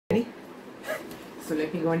So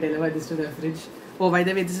let me go and deliver this to the fridge. Oh, by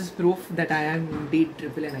the way, this is proof that I am indeed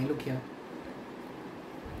NNNI. Look here.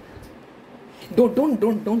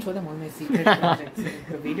 Don't show them all my secret projects.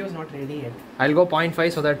 The video is not ready yet. I'll go 0.5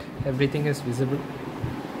 so that everything is visible.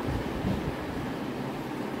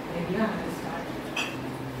 Yeah, I'll start.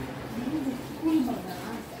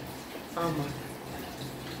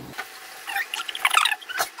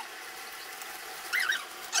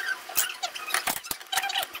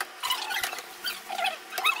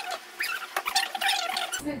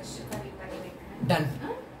 Done.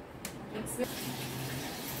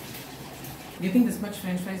 Do you think this much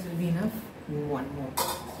French fries will be enough? One more.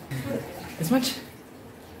 This much?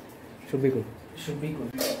 Should be good. Should be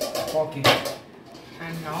good. Okay.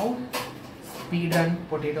 And now, speed run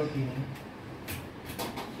potato peeling.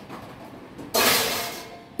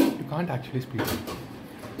 You can't actually speed it.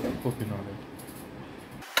 Hope you know that.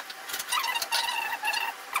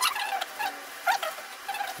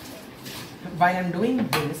 While I'm doing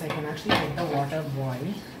this, I can actually let the water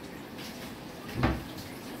boil.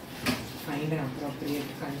 Find an appropriate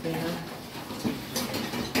container.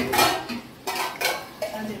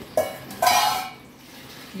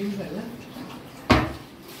 Usual.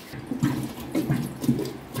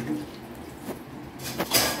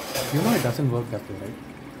 You know it doesn't work that way, right?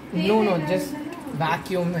 No, just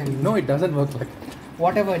vacuum and... No, it doesn't work like that.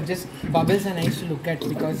 Whatever, just bubbles are nice to look at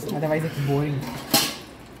because otherwise it's boring.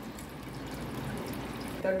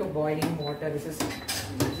 To boiling water, this is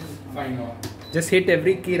fine. Just hit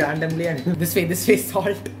every key randomly and this way,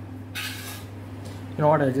 salt. you know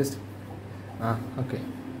what, I'll just... okay.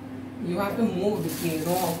 You have to move the key, you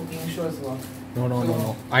know how cooking shows work.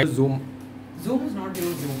 No. I zoom. Zoom is not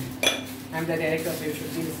your zoom. I'm the director, so you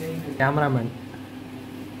should be listening to Cameraman.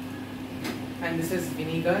 And this is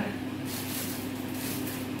vinegar.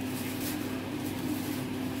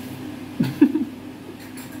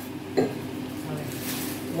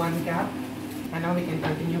 One cap. And now we can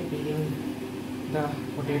continue peeling the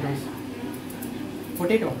potatoes.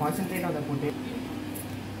 Concentrate on the potato.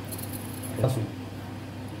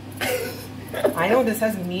 I know this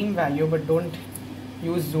has meme value, but don't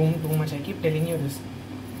use zoom too much. I keep telling you this.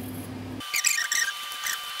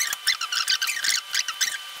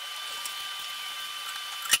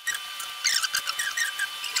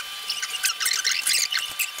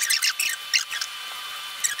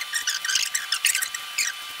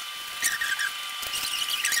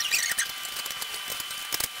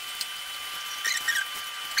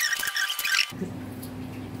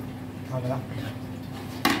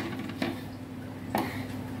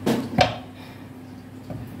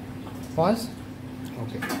 Pause.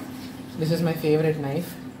 Okay. This is my favorite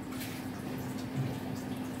knife.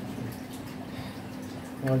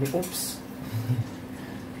 Oops.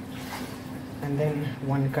 And then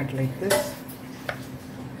one cut like this.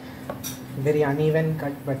 Very uneven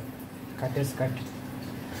cut, but cut is cut.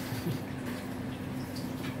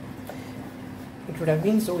 It would have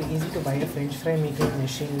been so easy to buy a French fry making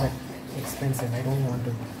machine, but expensive. I don't want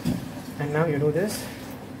to. And now you do this.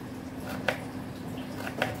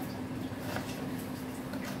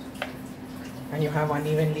 And you have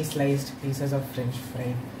unevenly sliced pieces of French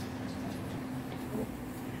fry.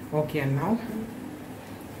 Okay, and now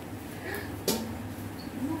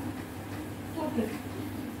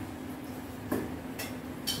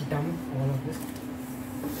dump all of this.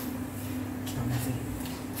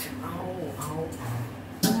 Ow.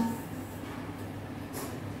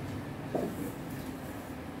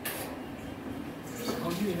 How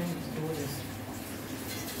do you even do this?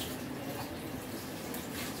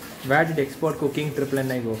 Where did export cooking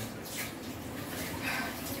NNNI go?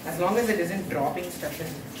 As long as it isn't dropping stuff in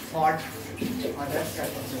hot other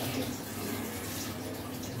stuff also okay.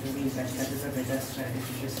 Maybe that is a better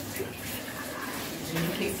strategy. Just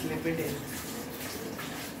gently slip it in.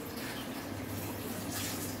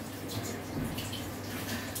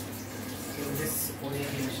 So this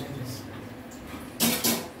orientation is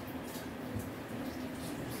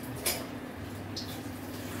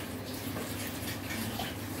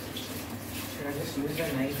should I just use the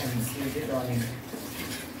knife and slip it all in?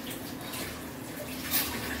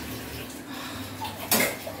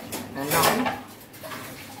 And now,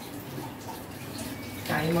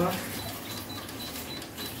 timer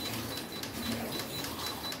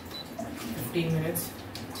 15 minutes.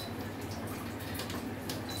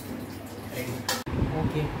 Ready.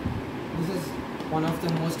 Okay, this is one of the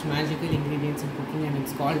most magical ingredients in cooking and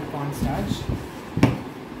it's called cornstarch.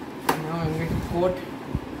 Now I'm going to coat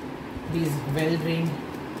these well-drained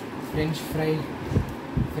French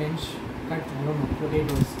cut, I don't know,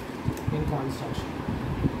 potatoes in cornstarch.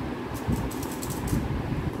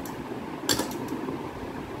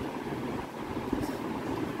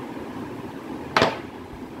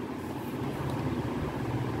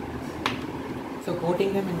 So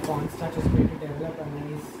coating them in cornstarch is going to develop a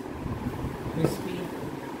nice crispy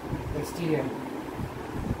exterior.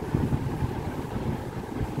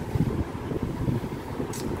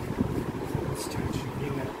 So let's start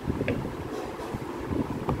shooting it.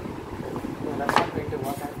 No, that's not going to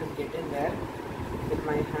work. I have to get in there with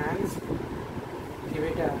my hands, give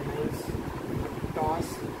it a nice toss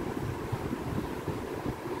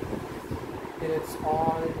till it's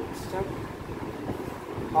all mixed up.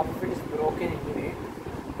 Half of it is broken anyway.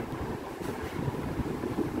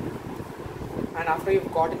 And after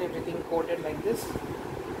you've gotten everything coated like this,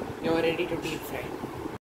 you're ready to deep fry.